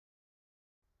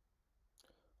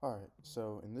Alright,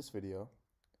 so in this video,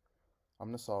 I'm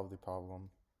going to solve the problem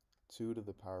 2 to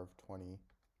the power of 20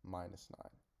 minus 9.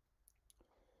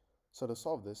 So to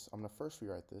solve this, I'm going to first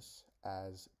rewrite this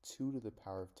as 2 to the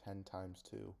power of 10 times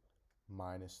 2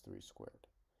 minus 3 squared.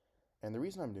 And the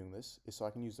reason I'm doing this is so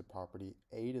I can use the property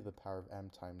a to the power of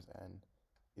m times n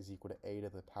is equal to a to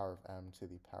the power of m to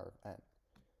the power of n.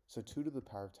 So 2 to the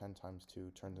power of 10 times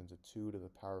 2 turns into 2 to the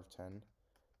power of 10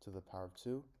 to the power of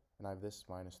 2, and I have this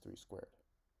minus 3 squared.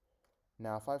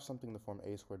 Now, if I have something in the form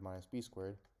a squared minus b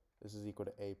squared, this is equal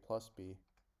to a plus b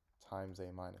times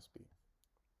a minus b.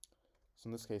 So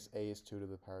in this case, a is 2 to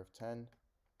the power of 10,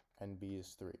 and b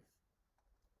is 3.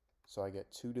 So I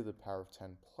get 2 to the power of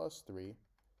 10 plus 3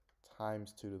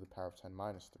 times 2 to the power of 10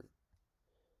 minus 3.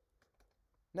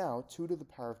 Now, 2 to the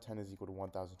power of 10 is equal to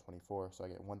 1024, so I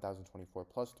get 1024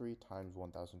 plus 3 times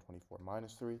 1024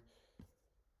 minus 3,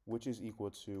 which is equal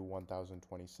to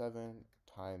 1027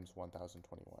 times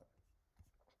 1021.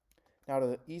 Now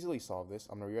to easily solve this,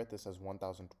 I'm going to rewrite this as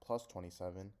 1000 plus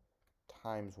 27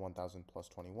 times 1000 plus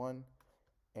 21,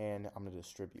 and I'm going to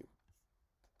distribute.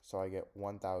 So I get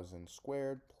 1000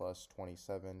 squared plus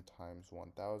 27 times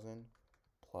 1000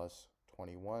 plus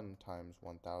 21 times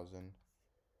 1000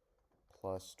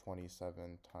 plus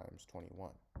 27 times 21.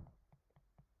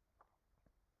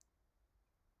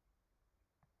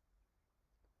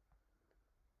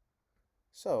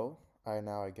 So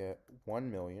now I get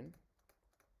 1,000,000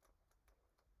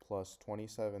 plus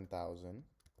 27,000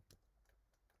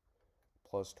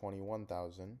 plus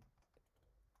 21,000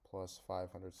 plus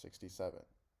 567.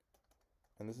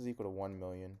 And this is equal to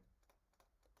 1,000,000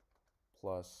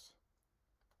 plus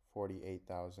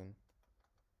 48,000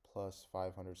 plus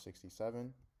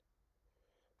 567,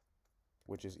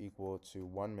 which is equal to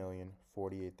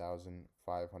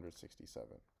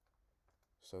 1,048,567.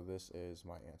 So this is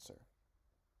my answer.